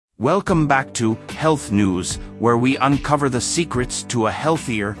Welcome back to Health News, where we uncover the secrets to a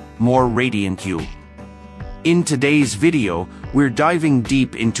healthier, more radiant you. In today's video, we're diving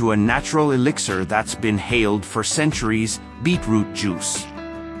deep into a natural elixir that's been hailed for centuries, beetroot juice.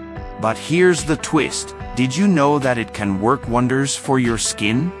 But here's the twist: did you know that it can work wonders for your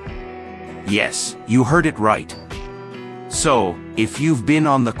skin? Yes, you heard it right. So, if you've been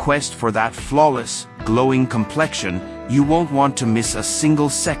on the quest for that flawless, glowing complexion, you won't want to miss a single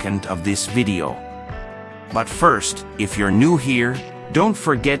second of this video. But first, if you're new here, don't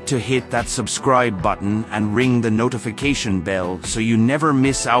forget to hit that subscribe button and ring the notification bell so you never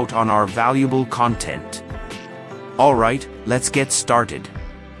miss out on our valuable content. Alright, let's get started.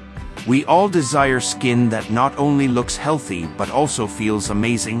 We all desire skin that not only looks healthy but also feels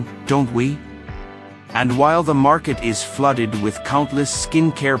amazing, don't we? And while the market is flooded with countless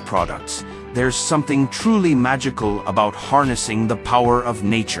skincare products, there's something truly magical about harnessing the power of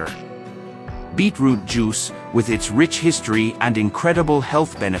nature. Beetroot juice, with its rich history and incredible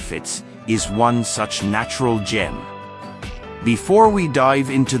health benefits, is one such natural gem. Before we dive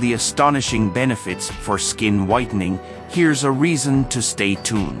into the astonishing benefits for skin whitening, here's a reason to stay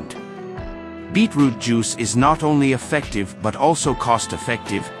tuned. Beetroot juice is not only effective but also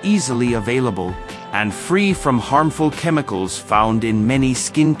cost-effective, easily available, and free from harmful chemicals found in many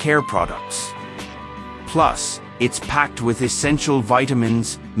skincare products. Plus, it's packed with essential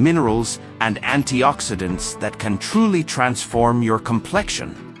vitamins, minerals, and antioxidants that can truly transform your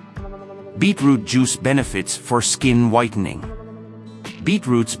complexion. Beetroot juice benefits for skin whitening.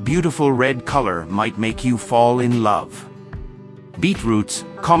 Beetroot's beautiful red color might make you fall in love. Beetroots,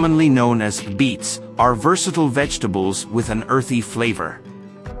 commonly known as beets, are versatile vegetables with an earthy flavor.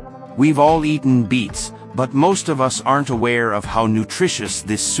 We've all eaten beets, but most of us aren't aware of how nutritious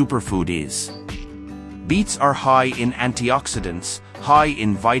this superfood is. Beets are high in antioxidants, high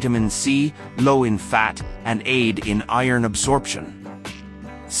in vitamin C, low in fat, and aid in iron absorption.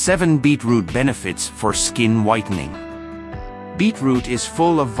 7 beetroot benefits for skin whitening. Beetroot is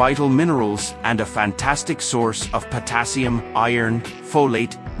full of vital minerals and a fantastic source of potassium, iron,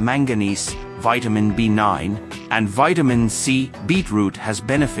 folate, manganese, vitamin B9, and vitamin C. Beetroot has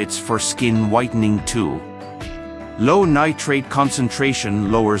benefits for skin whitening too. Low nitrate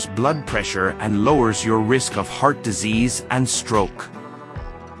concentration lowers blood pressure and lowers your risk of heart disease and stroke.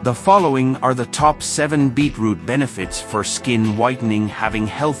 The following are the top 7 beetroot benefits for skin whitening: having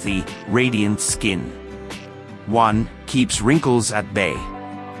healthy, radiant skin. 1. Keeps wrinkles at bay.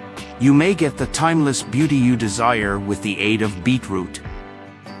 You may get the timeless beauty you desire with the aid of beetroot.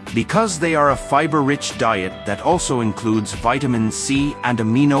 Because they are a fiber-rich diet that also includes vitamin C and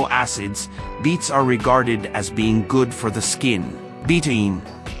amino acids, beets are regarded as being good for the skin. Betaine.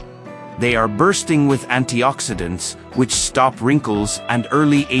 They are bursting with antioxidants, which stop wrinkles and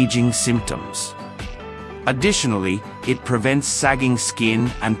early aging symptoms. Additionally, it prevents sagging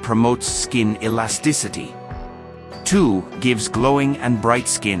skin and promotes skin elasticity. 2. Gives glowing and bright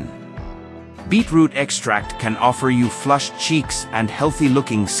skin. Beetroot extract can offer you flushed cheeks and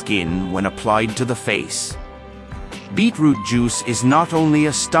healthy-looking skin when applied to the face. Beetroot juice is not only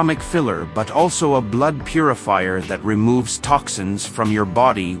a stomach filler but also a blood purifier that removes toxins from your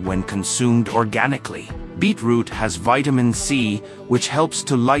body when consumed organically. Beetroot has vitamin C, which helps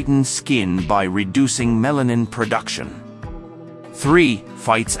to lighten skin by reducing melanin production. 3.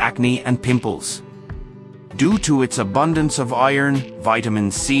 Fights acne and pimples. Due to its abundance of iron, vitamin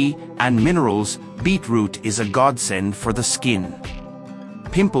C, and minerals, beetroot is a godsend for the skin.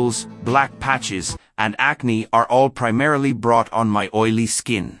 Pimples, black patches, and acne are all primarily brought on my oily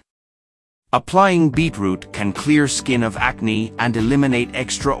skin. Applying beetroot can clear skin of acne and eliminate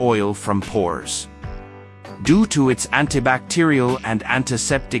extra oil from pores. Due to its antibacterial and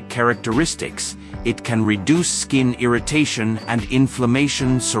antiseptic characteristics, it can reduce skin irritation and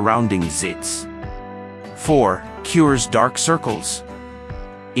inflammation surrounding zits. 4. Cures dark circles.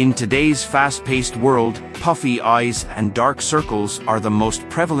 In today's fast-paced world, puffy eyes and dark circles are the most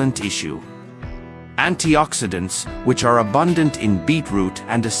prevalent issue. Antioxidants, which are abundant in beetroot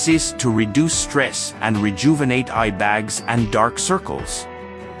and assist to reduce stress and rejuvenate eye bags and dark circles.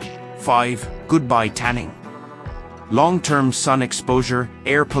 5. Goodbye tanning. Long-term sun exposure,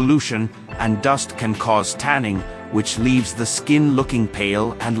 air pollution, and dust can cause tanning, which leaves the skin looking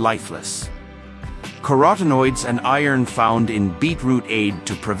pale and lifeless. Carotenoids and iron found in beetroot aid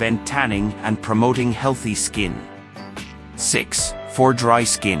to prevent tanning and promoting healthy skin. 6. For dry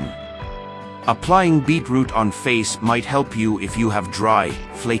skin. Applying beetroot on face might help you if you have dry,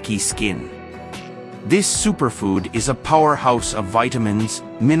 flaky skin. This superfood is a powerhouse of vitamins,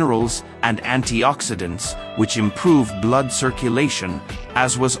 minerals, and antioxidants, which improve blood circulation,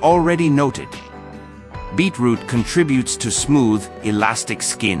 as was already noted. Beetroot contributes to smooth, elastic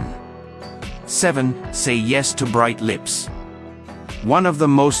skin. 7. Say yes to bright lips. One of the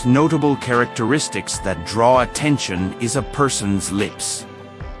most notable characteristics that draw attention is a person's lips.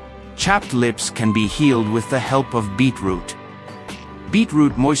 Chapped lips can be healed with the help of beetroot.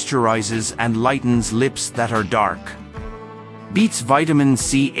 Beetroot moisturizes and lightens lips that are dark. Beet's vitamin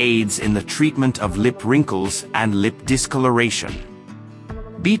C aids in the treatment of lip wrinkles and lip discoloration.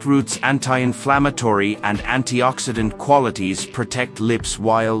 Beetroot's anti-inflammatory and antioxidant qualities protect lips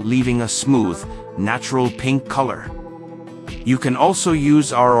while leaving a smooth, natural pink color. You can also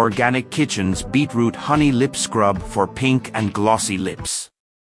use our Organic Kitchen's Beetroot Honey Lip Scrub for pink and glossy lips.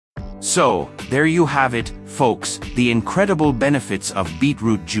 So, there you have it, folks, the incredible benefits of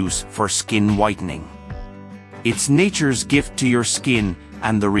beetroot juice for skin whitening. It's nature's gift to your skin,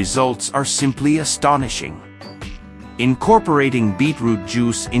 and the results are simply astonishing. Incorporating beetroot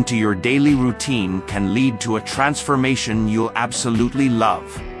juice into your daily routine can lead to a transformation you'll absolutely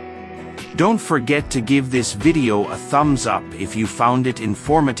love. Don't forget to give this video a thumbs up if you found it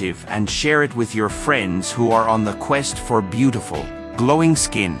informative and share it with your friends who are on the quest for beautiful, glowing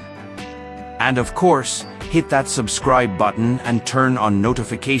skin. And of course, hit that subscribe button and turn on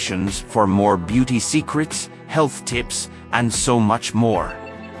notifications for more beauty secrets, health tips, and so much more.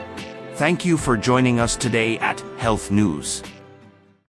 Thank you for joining us today at Health News.